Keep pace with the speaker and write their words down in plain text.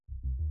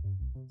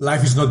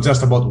life is not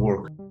just about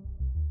work.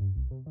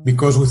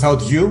 Because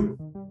without you,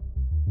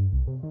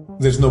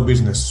 there's no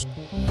business.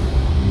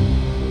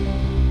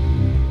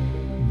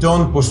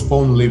 Don't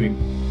postpone living.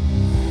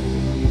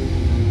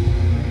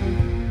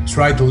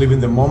 Try to live in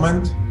the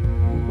moment.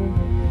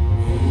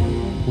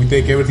 We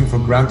take everything for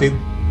granted.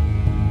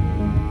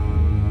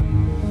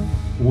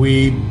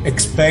 We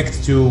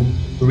expect to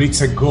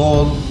reach a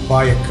goal,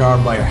 buy a car,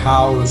 buy a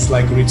house,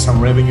 like reach some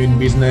revenue in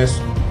business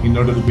in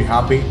order to be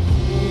happy.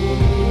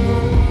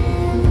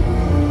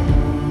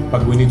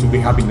 But we need to be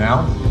happy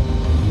now.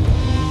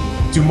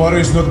 Tomorrow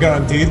is not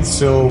guaranteed,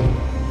 so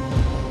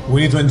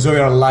we need to enjoy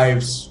our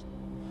lives.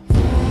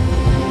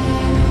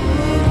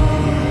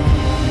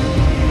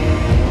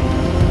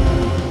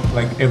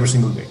 Like every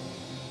single day.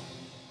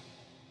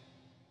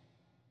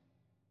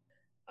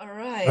 All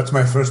right. That's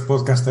my first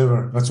podcast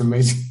ever. That's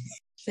amazing.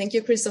 Thank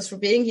you, Christos, for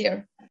being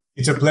here.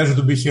 It's a pleasure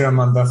to be here,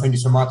 Amanda. Thank you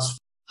so much.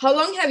 How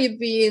long have you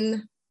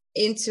been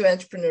into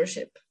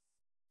entrepreneurship?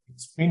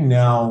 It's been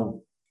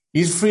now...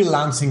 Is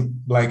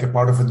freelancing like a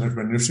part of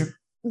entrepreneurship?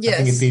 Yes.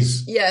 I think it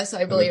is. Yes,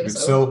 I believe so.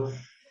 So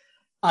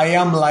I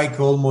am like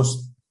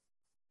almost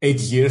 8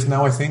 years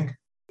now, I think.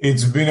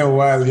 It's been a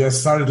while. Yeah, I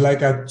started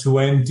like at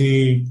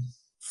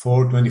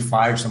 24,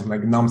 25, something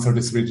like now I'm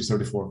 33 to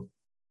 34.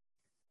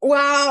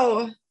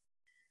 Wow.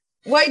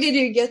 Why did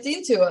you get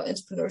into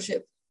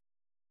entrepreneurship?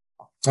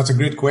 That's a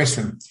great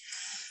question.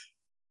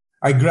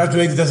 I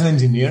graduated as an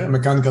engineer, a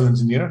mechanical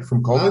engineer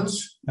from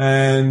college. Wow.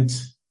 And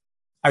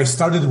I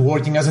started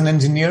working as an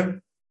engineer.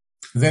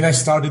 Then I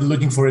started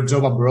looking for a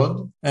job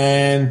abroad.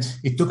 And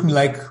it took me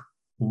like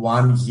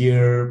 1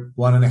 year,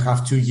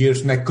 1.5, 2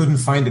 years. And I couldn't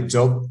find a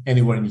job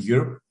anywhere in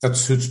Europe that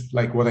suits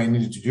like what I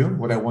needed to do,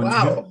 what I wanted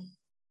to do.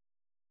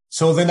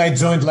 So then I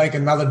joined like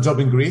another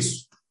job in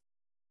Greece.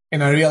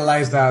 And I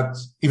realized that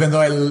even though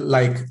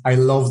I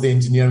love the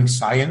engineering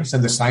science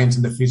and the science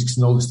and the physics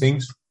and all these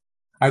things,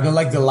 I don't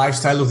like the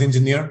lifestyle of the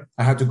engineer.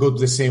 I had to go to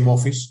the same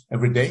office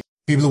every day.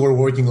 People were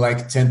working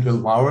like 10,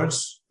 12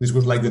 hours. This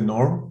was like the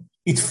norm.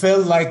 It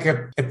felt like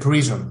a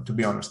prison, to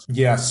be honest.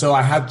 Yeah. So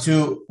I had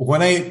to,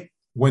 when I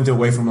went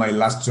away from my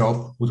last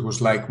job, which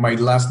was like my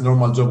last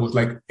normal job was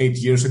like 8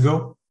 years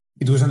ago,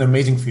 it was an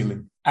amazing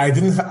feeling. I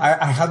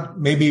had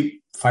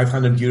maybe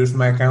 500 euros in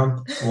my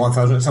account,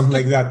 1,000, something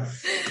like that.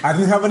 I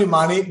didn't have any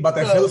money, but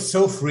I felt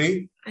so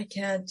free. I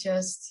can't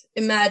just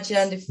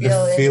imagine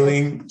the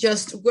feeling of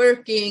just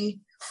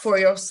working for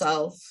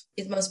yourself.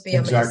 It must be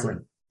amazing. Exactly.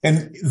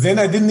 And then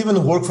I didn't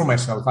even work for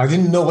myself. I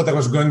didn't know what I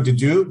was going to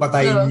do, but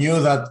I knew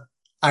that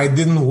I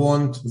didn't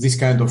want this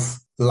kind of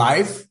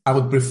life. I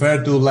would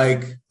prefer to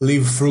like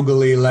live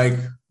frugally, like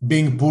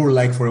being poor,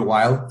 like for a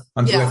while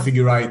until I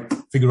figure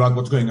out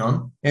what's going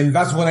on. And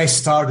that's when I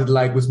started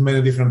like with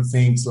many different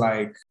things,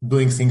 like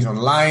doing things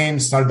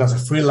online, started as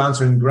a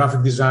freelancer in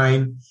graphic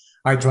design.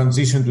 I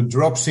transitioned to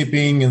drop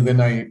shipping and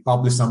then I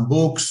published some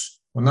books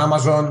on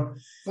Amazon.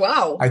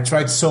 Wow. I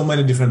tried so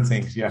many different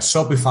things. Yeah.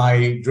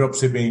 Shopify,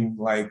 dropshipping,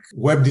 like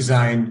web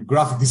design,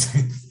 graphic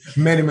design,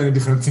 many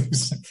different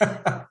things.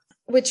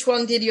 Which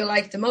one did you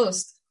like the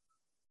most?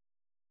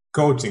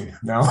 Coaching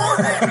now.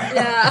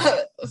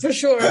 Yeah, for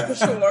sure.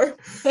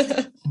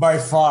 By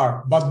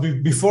far. But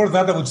before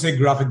that, I would say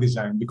graphic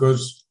design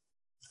because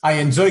I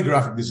enjoy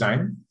graphic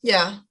design.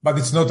 Yeah. But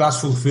it's not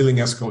as fulfilling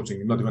as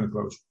coaching, not even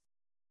close.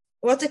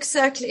 What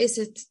exactly is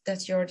it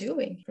that you're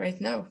doing right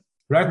now?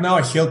 Right now,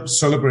 I help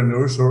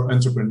solopreneurs or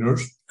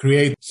entrepreneurs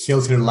create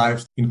healthier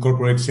lives,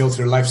 incorporate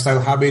healthier lifestyle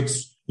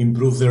habits,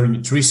 improve their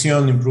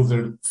nutrition, improve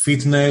their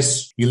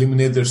fitness,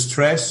 eliminate their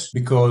stress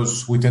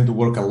because we tend to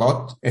work a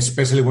lot,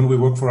 especially when we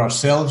work for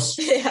ourselves.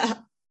 Yeah.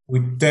 We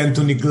tend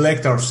to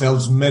neglect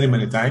ourselves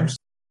many times.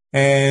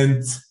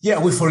 And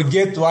we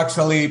forget to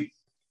actually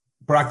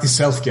practice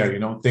self-care,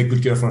 take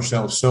good care of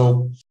ourselves.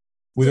 So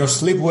we don't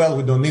sleep well,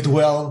 we don't eat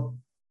well,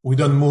 we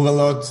don't move a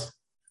lot.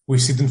 We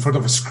sit in front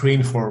of a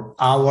screen for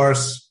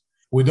hours.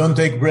 We don't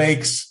take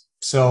breaks.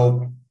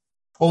 So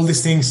all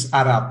these things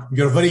add up.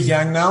 You're very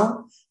young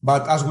now,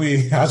 but as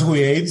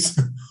we age,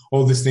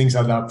 all these things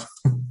add up.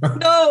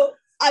 No,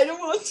 I don't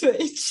want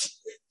to age.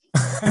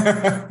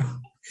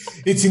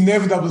 It's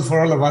inevitable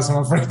for all of us,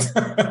 I'm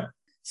afraid.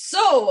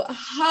 So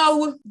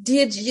how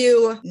did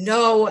you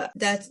know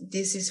that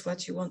this is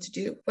what you want to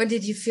do? When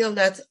did you feel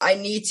that I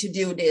need to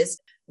do this?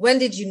 When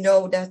did you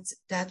know that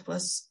that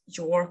was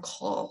your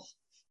call?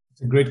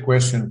 A great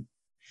question.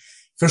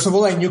 First of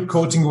all, I knew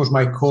coaching was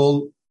my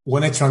call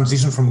when I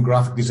transitioned from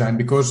graphic design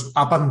because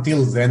up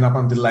until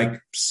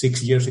like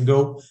 6 years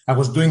ago, I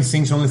was doing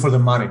things only for the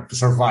money to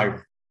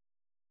survive.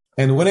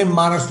 And when I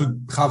managed to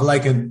have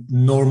like a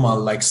normal,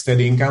 like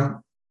steady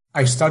income,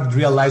 I started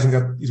realizing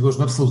that it was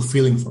not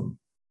fulfilling for me.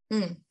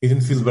 It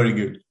didn't feel very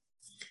good.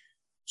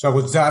 So I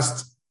was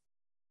just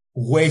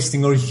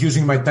wasting or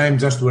using my time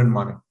just to earn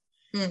money.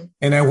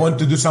 And I want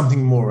to do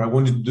something more. I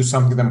wanted to do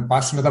something that I'm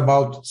passionate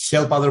about,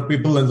 help other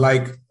people. And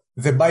like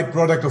the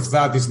byproduct of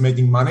that is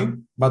making money.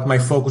 But my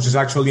focus is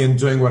actually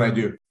enjoying what I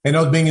do and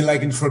not being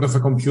like in front of a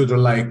computer,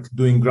 like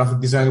doing graphic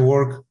design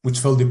work, which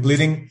felt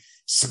depleting.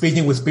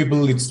 Speaking with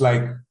people, it's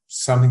like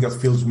something that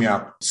fills me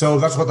up. So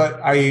that's what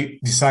I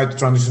decided to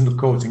transition to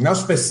coaching. Now,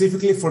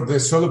 specifically for the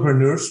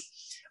solopreneurs,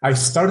 I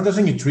started as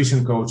a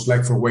nutrition coach,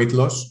 like for weight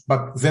loss.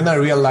 But then I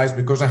realized,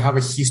 because I have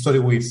a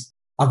history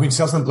I've been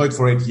self-employed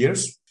for 8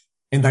 years.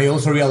 And I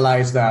also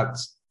realized that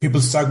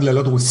people struggle a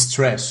lot with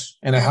stress.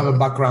 And I have a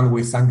background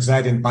with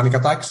anxiety and panic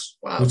attacks,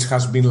 which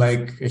has been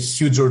like a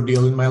huge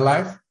ordeal in my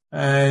life.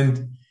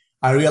 And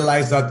I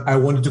realized that I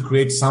wanted to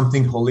create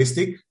something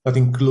holistic that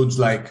includes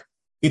like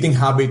eating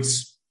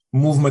habits,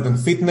 movement and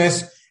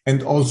fitness,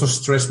 and also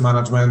stress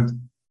management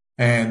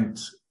and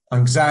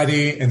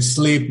anxiety and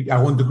sleep.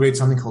 I want to create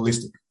something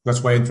holistic.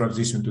 That's why I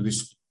transitioned to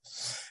this.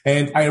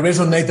 And I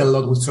resonate a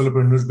lot with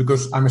solopreneurs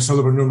because I'm a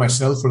solopreneur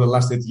myself for the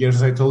last 8 years,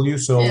 as I told you.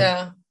 So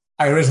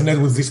I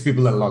resonate with these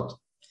people a lot.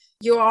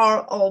 You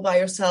are all by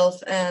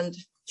yourself and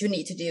you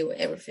need to do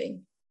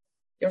everything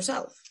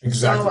yourself.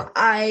 Exactly. So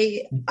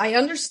I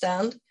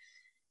understand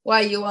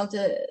why you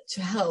wanted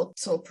to help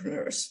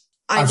solopreneurs.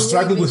 I've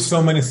struggled with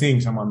so many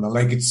things, Amanda.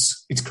 Like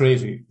it's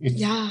crazy.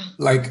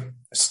 Like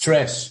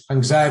stress,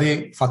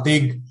 anxiety,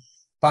 fatigue,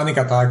 panic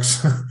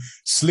attacks,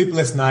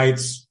 sleepless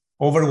nights,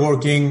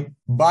 overworking,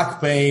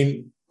 back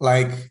pain,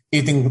 like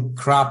eating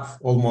crap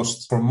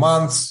almost for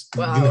months.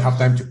 Didn't have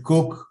time to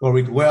cook or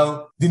eat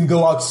well. Didn't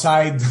go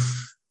outside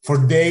for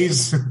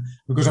days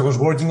because I was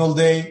working all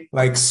day.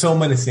 Like so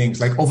many things,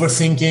 like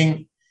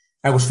overthinking.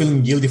 I was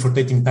feeling guilty for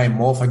taking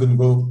time off. I couldn't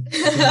go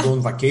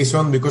on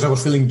vacation because I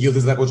was feeling guilty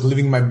that I was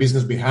leaving my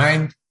business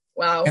behind.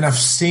 Wow. And I've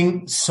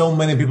seen so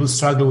many people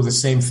struggle with the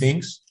same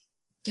things.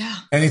 Yeah.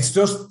 And it's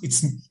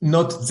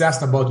not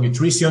just about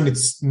nutrition.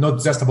 It's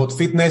not just about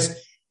fitness.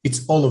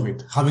 It's all of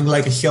it. Having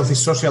like a healthy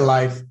social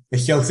life, a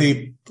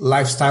healthy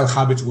lifestyle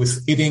habits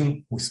with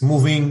eating, with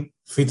moving,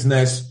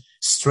 fitness,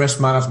 stress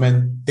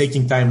management,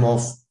 taking time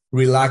off,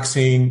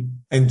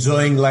 relaxing,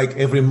 enjoying like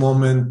every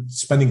moment,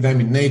 spending time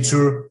in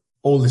nature,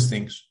 all these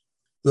things.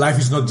 Life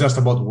is not just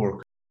about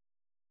work.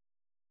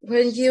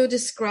 When you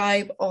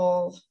describe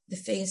all the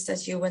things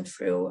that you went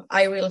through,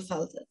 I really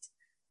felt it.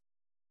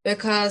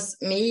 Because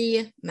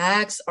me,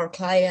 Max, our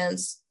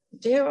clients,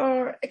 they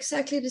are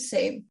exactly the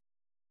same.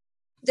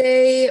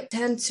 They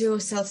tend to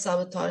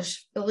self-sabotage,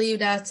 believe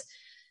that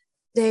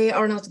they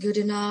are not good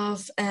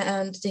enough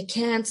and they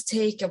can't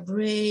take a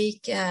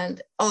break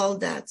and all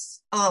that.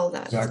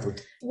 Exactly.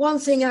 One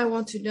thing I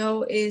want to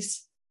know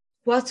is,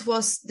 what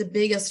was the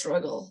biggest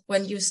struggle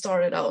when you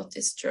started out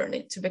this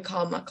journey to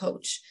become a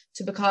coach,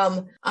 to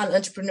become an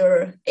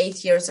entrepreneur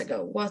 8 years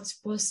ago? What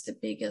was the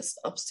biggest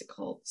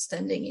obstacle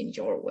standing in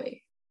your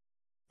way?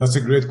 That's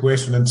a great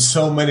question. And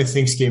so many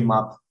things came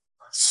up.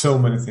 So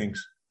many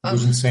things. It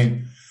was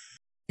insane.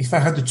 If I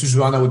had to choose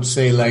one, I would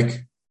say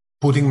like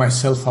putting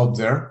myself out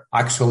there,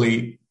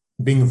 actually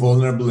being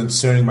vulnerable and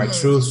sharing my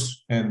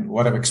truths and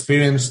what I've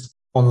experienced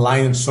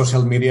online and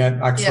social media,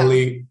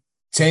 actually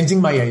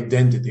changing my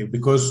identity.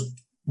 Because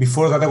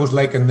before that, I was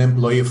like an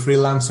employee, a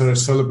freelancer, a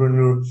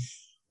solopreneur,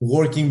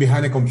 working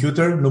behind a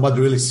computer. Nobody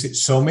really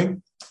saw me.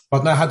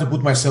 But now I had to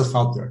put myself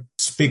out there,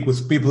 speak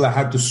with people. I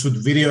had to shoot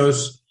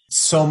videos.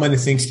 So many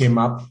things came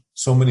up,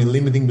 so many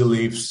limiting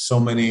beliefs, so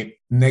many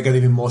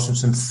negative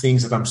emotions and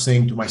things that I'm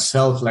saying to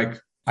myself, like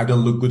I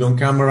don't look good on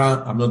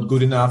camera, I'm not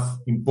good enough,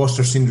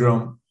 imposter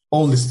syndrome,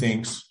 all these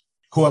things.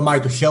 Who am I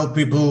to help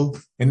people?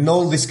 And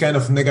all this kind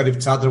of negative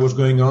chatter was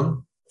going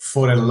on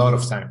for a lot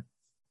of time.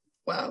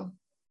 Wow.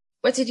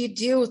 What did you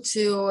do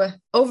to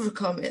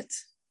overcome it?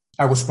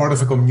 I was part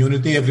of a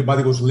community.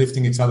 Everybody was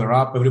lifting each other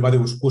up. Everybody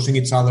was pushing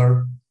each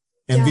other.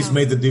 And this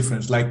made the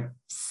difference. Like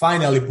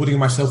finally putting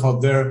myself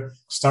out there,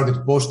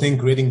 started posting,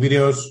 creating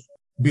videos,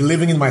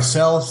 believing in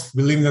myself,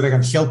 believing that I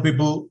can help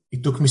people.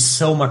 It took me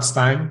so much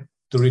time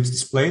to reach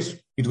this place.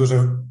 It was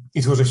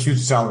a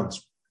huge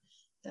challenge.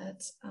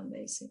 That's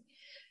amazing.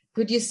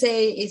 Could you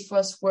say it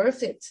was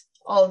worth it?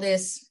 All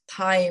this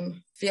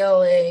time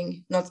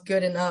feeling not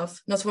good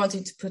enough, not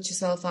wanting to put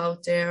yourself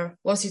out there.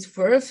 Was it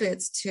worth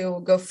it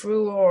to go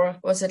through, or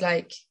was it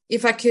like,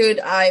 if I could,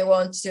 I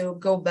want to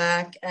go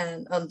back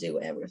and undo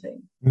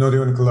everything? Not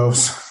even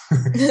close.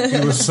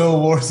 It was so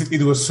worth it.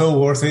 It was so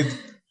worth it.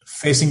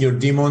 Facing your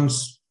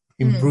demons,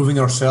 improving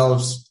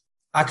ourselves.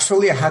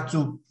 Actually, I had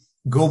to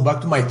go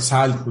back to my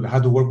childhood. I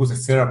had to work with a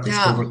therapist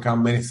to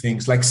overcome many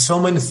things. Like so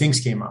many things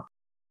came up.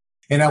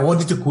 And I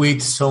wanted to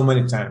quit so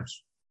many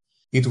times.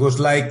 It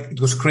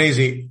was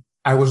crazy.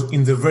 I was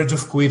in the verge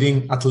of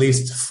quitting at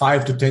least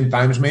 5 to 10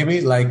 times,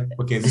 maybe. Like,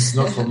 okay, this is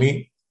not for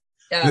me.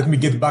 Let me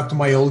get back to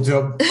my old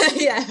job.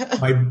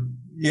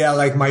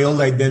 Like my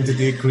old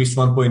identity, Chris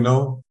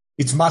 1.0.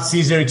 It's much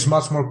easier. It's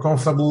much more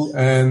comfortable.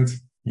 And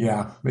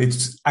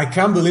I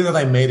can't believe that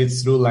I made it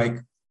through. Like,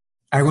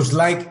 I was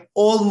like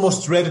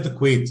almost ready to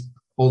quit.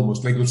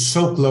 Almost, like it was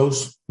so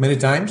close many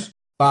times.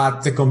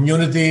 But the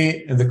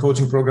community and the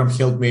coaching program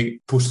helped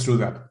me push through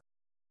that.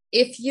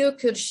 If you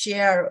could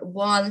share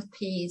one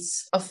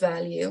piece of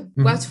value,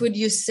 what would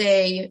you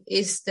say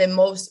is the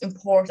most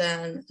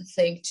important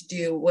thing to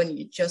do when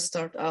you just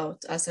start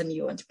out as a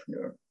new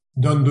entrepreneur?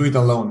 Don't do it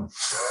alone.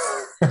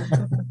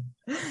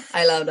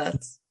 I love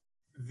that.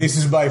 This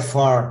is by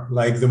far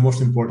like the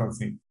most important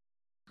thing.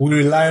 We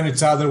rely on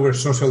each other. We're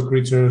social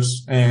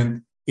creatures.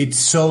 And it's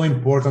so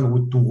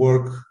important to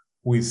work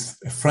with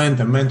a friend,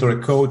 a mentor,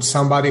 a coach,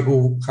 somebody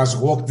who has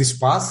walked this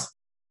path.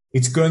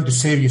 It's going to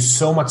save you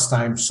so much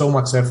time, so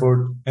much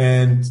effort,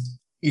 and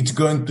it's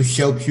going to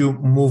help you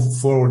move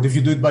forward. If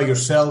you do it by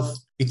yourself,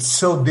 it's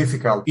so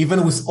difficult.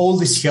 Even with all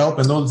this help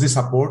and all this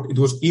support, it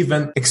was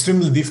even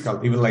extremely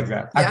difficult, even like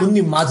that. Yeah. I couldn't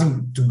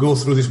imagine to go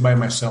through this by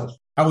myself.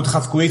 I would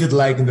have quitted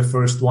like in the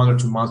first 1 or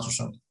 2 months or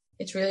something.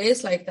 It really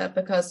is like that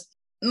because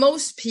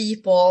most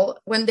people,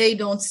 when they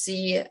don't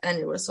see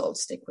any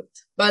results, they quit.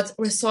 But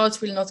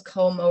results will not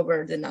come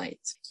over the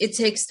night. It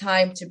takes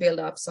time to build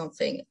up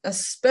something,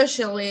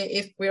 especially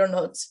if we're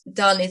not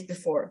done it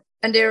before.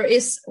 And there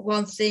is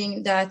one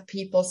thing that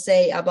people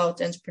say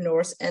about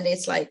entrepreneurs, and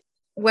it's like,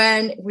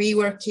 when we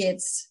were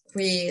kids,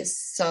 we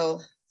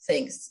sell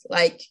things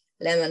like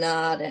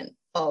lemonade and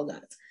all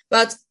that.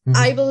 But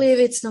I believe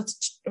it's not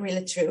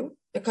really true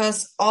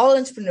because all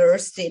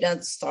entrepreneurs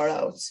didn't start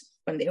out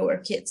when they were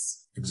kids.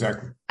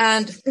 Exactly.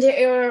 And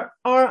there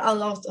are a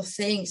lot of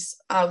things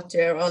out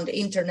there on the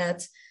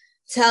internet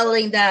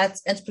telling that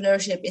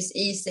entrepreneurship is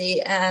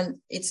easy and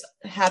it's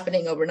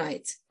happening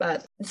overnight.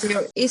 But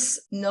there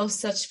is no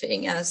such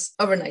thing as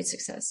overnight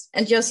success.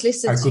 And just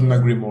listen I couldn't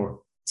agree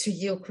more. To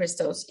you,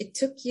 Christos. It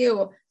took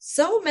you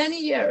so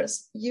many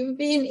years. You've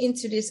been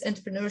into this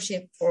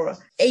entrepreneurship for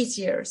 8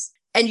 years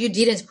and you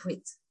didn't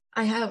quit.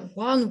 I have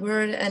one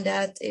word, and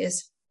that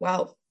is,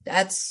 wow,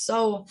 that's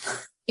so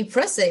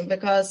impressive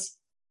because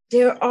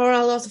there are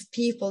a lot of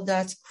people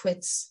that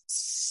quit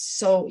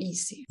so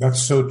easy.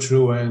 That's so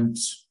true. And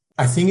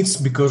I think it's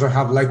because I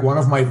have like one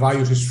of my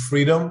values is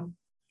freedom.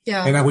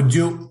 Yeah. And I would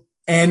do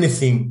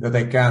anything that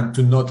I can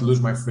to not lose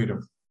my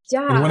freedom.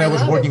 Yeah. And when I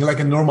was working like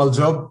a normal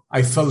job,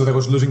 I felt that I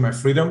was losing my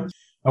freedom.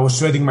 I was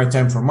trading my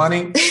time for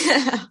money.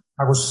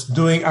 I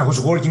was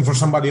working for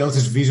somebody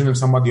else's vision and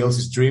somebody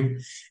else's dream.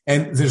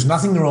 And there's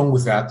nothing wrong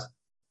with that.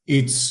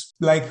 It's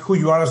like who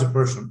you are as a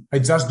person. I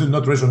just do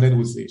not resonate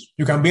with this.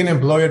 You can be an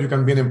employer, you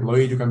can be an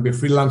employee, you can be a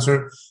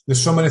freelancer.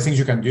 There's so many things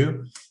you can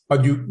do,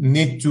 but you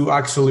need to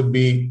actually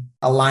be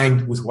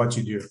aligned with what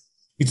you do.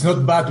 It's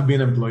not bad to be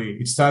an employee.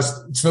 It's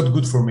not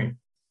good for me.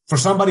 For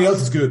somebody else,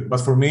 it's good, but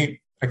for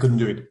me, I couldn't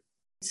do it.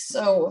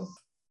 So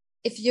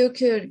if you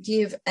could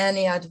give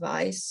any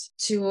advice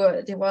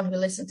to the one who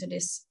listened to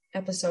this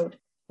episode,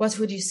 what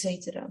would you say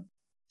to them?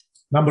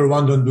 Number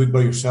one, don't do it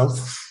by yourself.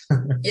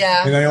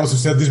 Yeah. And I also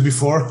said this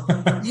before.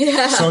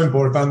 Yeah. So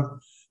important.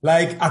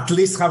 Like at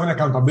least have an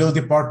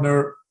accountability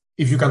partner.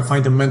 If you can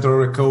find a mentor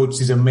or a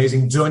coach, is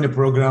amazing. Join a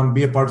program,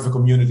 be a part of a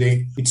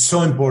community. It's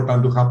so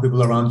important to have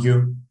people around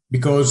you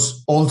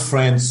because old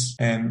friends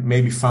and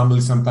maybe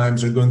family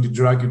sometimes are going to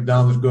drag you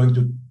down. They're going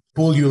to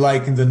pull you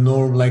like in the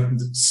norm, like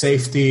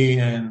safety,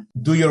 and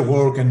do your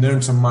work and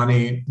earn some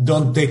money.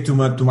 Don't take too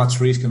much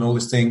risk and all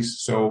these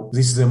things. So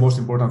this is the most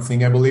important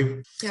thing, I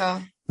believe.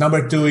 Yeah.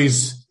 Number 2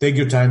 is take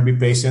your time, be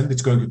patient.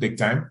 It's going to take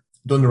time.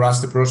 Don't rush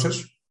the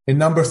process. And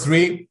number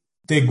 3,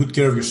 take good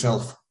care of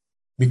yourself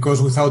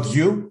because without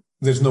you,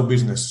 there's no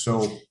business.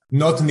 So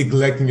not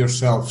neglecting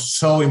yourself,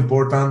 so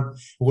important.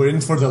 We're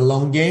in for the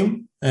long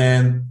game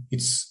and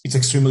it's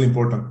extremely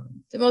important.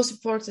 The most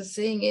important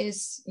thing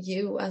is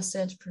you as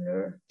an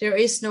entrepreneur. There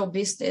is no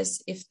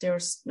business if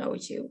there's no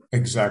you.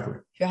 Exactly.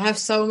 You have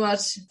so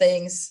much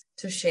things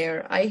to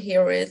share. I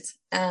hear it.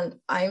 And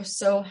I'm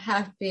so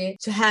happy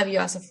to have you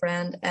as a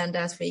friend and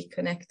that we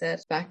connected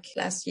back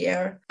last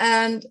year.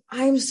 And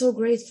I'm so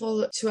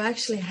grateful to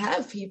actually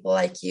have people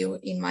like you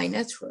in my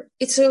network.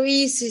 It's so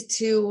easy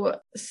to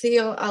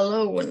feel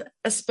alone,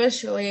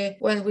 especially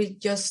when we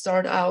just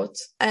start out.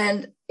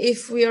 And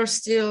if we are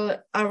still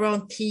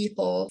around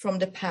people from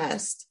the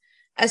past,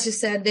 as you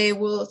said, they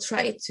will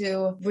try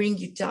to bring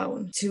you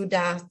down to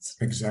that.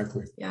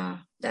 Exactly. Yeah,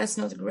 that's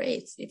not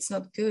great. It's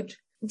not good.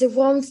 The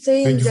one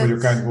thing Thank you for your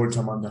kind words,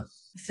 Amanda.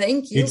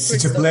 Thank you.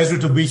 It's a pleasure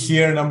to be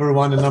here, number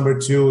 1. And number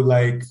 2,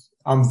 like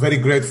I'm very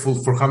grateful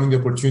for having the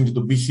opportunity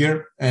to be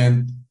here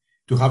and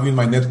to have you in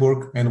my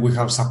network. And we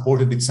have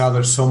supported each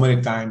other so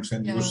many times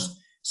and It was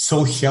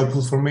so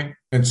helpful for me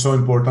and so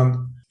important.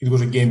 It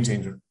was a game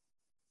changer.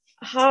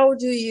 How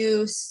do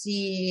you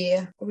see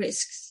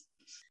risks?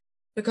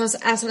 Because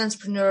as an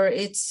entrepreneur,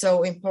 it's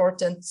so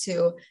important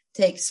to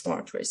take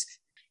smart risks.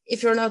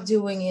 If you're not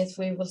doing it,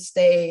 we will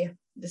stay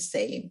the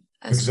same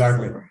as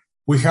exactly. before.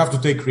 We have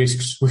to take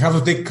risks. We have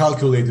to take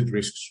calculated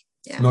risks,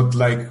 not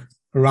like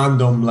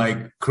random,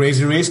 like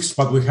crazy risks,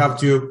 but we have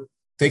to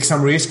take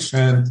some risks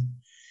and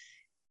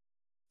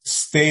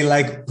stay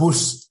like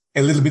push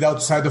a little bit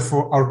outside of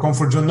our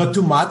comfort zone, not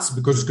too much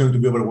because it's going to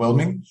be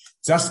overwhelming,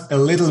 just a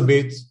little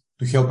bit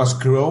to help us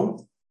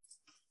grow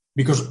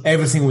because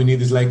everything we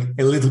need is like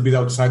a little bit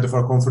outside of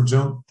our comfort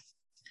zone.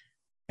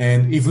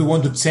 And if we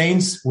want to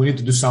change, we need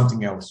to do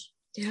something else.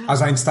 Yeah.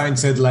 As Einstein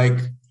said, like,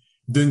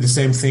 doing the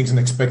same things and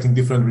expecting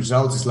different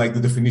results is like the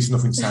definition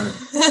of insanity.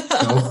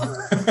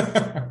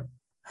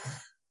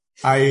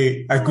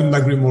 I couldn't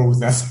agree more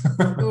with that.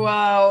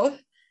 Wow,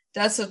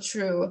 that's so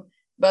true.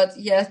 But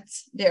yet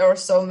there are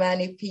so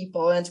many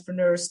people,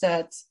 entrepreneurs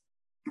that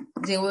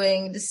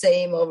doing the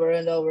same over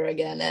and over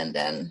again, and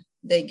then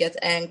they get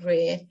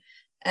angry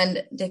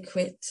and they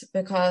quit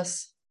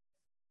because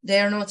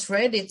they're not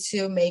ready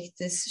to make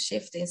this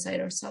shift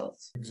inside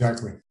ourselves.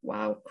 Exactly.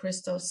 Wow,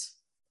 Christos.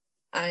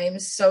 I'm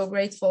so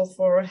grateful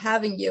for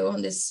having you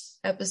on this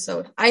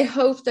episode. I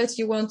hope that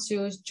you want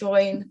to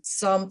join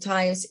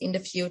sometimes in the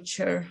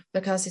future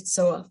because it's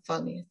so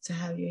funny to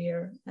have you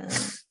here.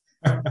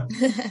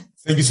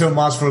 Thank you so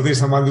much for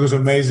this, Amanda. It was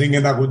amazing.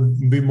 And I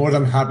would be more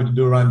than happy to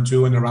do round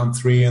 2 and round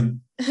 3 and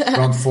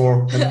round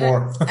 4 and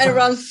more. And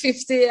round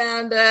 50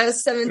 and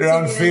 70.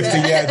 Around 50,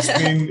 yeah.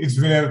 It's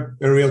been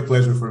a real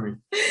pleasure for me.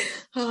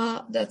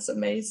 That's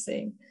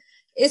amazing.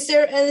 Is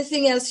there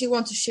anything else you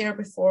want to share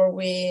before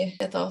we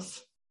get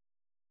off?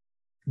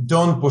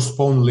 Don't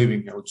postpone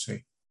living, I would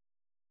say.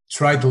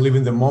 Try to live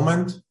in the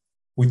moment.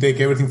 We take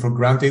everything for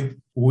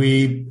granted.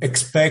 We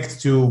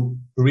expect to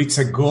reach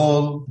a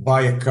goal,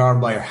 buy a car,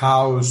 buy a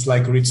house,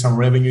 like reach some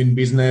revenue in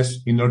business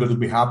in order to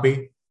be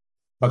happy.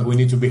 But we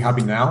need to be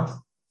happy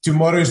now.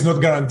 Tomorrow is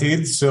not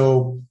guaranteed,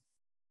 so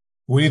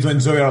we need to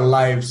enjoy our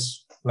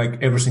lives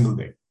like every single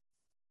day.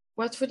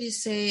 What would you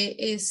say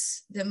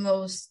is the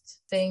most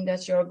thing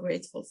that you're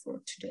grateful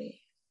for today?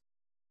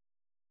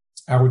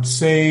 I would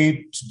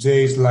say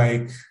today is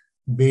like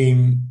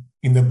being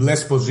in the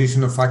blessed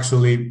position of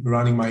actually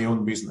running my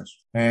own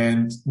business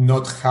and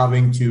not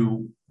having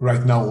to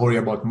right now worry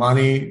about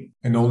money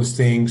and all these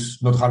things,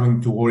 not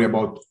having to worry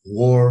about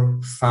war,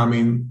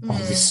 famine, all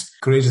these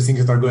crazy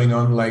things that are going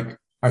on. Like,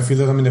 I feel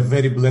that I'm in a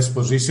very blessed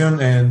position,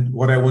 and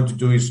what I want to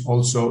do is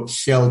also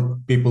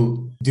help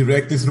people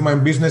directly through my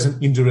business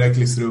and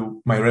indirectly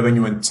through my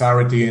revenue and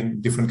charity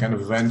and different kind of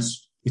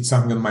events. It's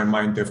something on my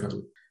mind,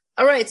 definitely.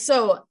 All right.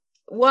 So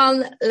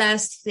one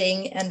last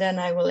thing, and then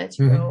I will let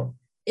you go.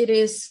 It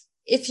is,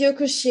 if you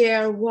could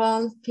share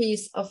one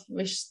piece of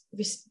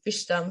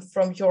wisdom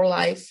from your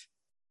life,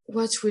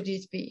 what would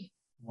it be?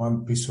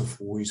 One piece of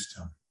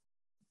wisdom.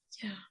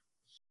 Yeah.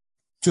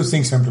 2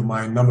 things come to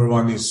mind. Number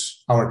 1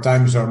 is our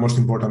time is our most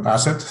important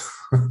asset.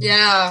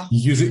 Yeah.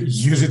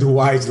 Use it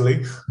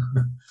wisely.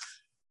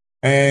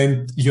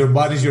 And your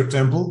body is your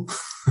temple.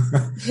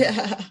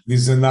 Yeah. This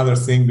is another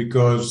thing,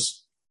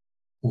 because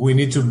we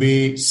need to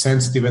be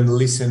sensitive and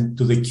listen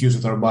to the cues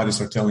that our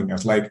bodies are telling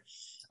us. Like,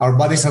 our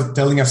bodies are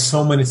telling us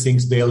so many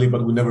things daily,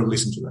 but we never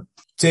listen to them.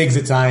 Take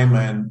the time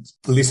and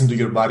listen to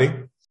your body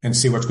and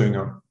see what's going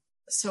on.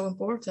 So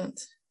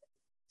important.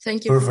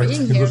 Thank you Perfect. for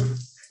being here.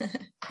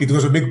 It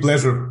was a big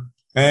pleasure,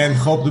 and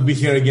hope to be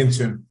here again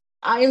soon.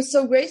 I am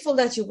so grateful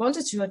that you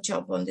wanted to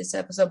jump on this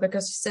episode,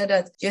 because you said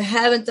that you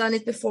haven't done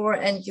it before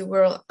and you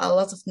were a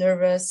lot of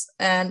nervous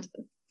and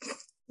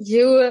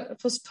you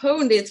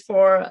postponed it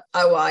for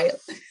a while.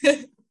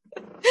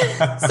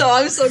 So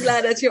I'm so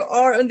glad that you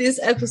are on this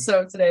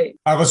episode today.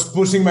 I was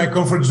pushing my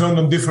comfort zone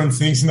on different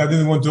things and I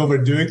didn't want to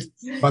overdo it,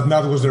 but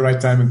now was the right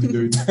timing to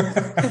do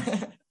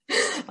it.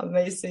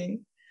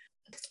 Amazing.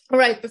 All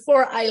right.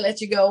 Before I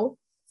let you go,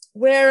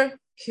 where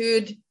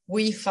could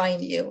we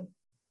find you?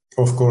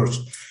 Of course.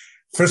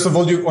 First of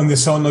all, on the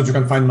show notes, you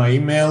can find my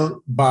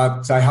email,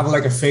 but I have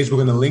like a Facebook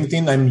and a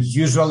LinkedIn. I'm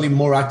usually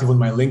more active on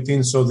my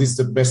LinkedIn, so this is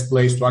the best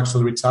place to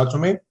actually reach out to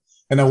me.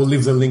 And I will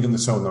leave the link in the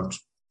show notes.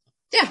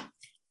 Yeah.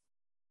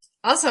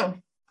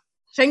 Awesome.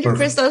 Thank you,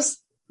 Christos.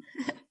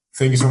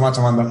 Thank you so much,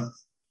 Amanda.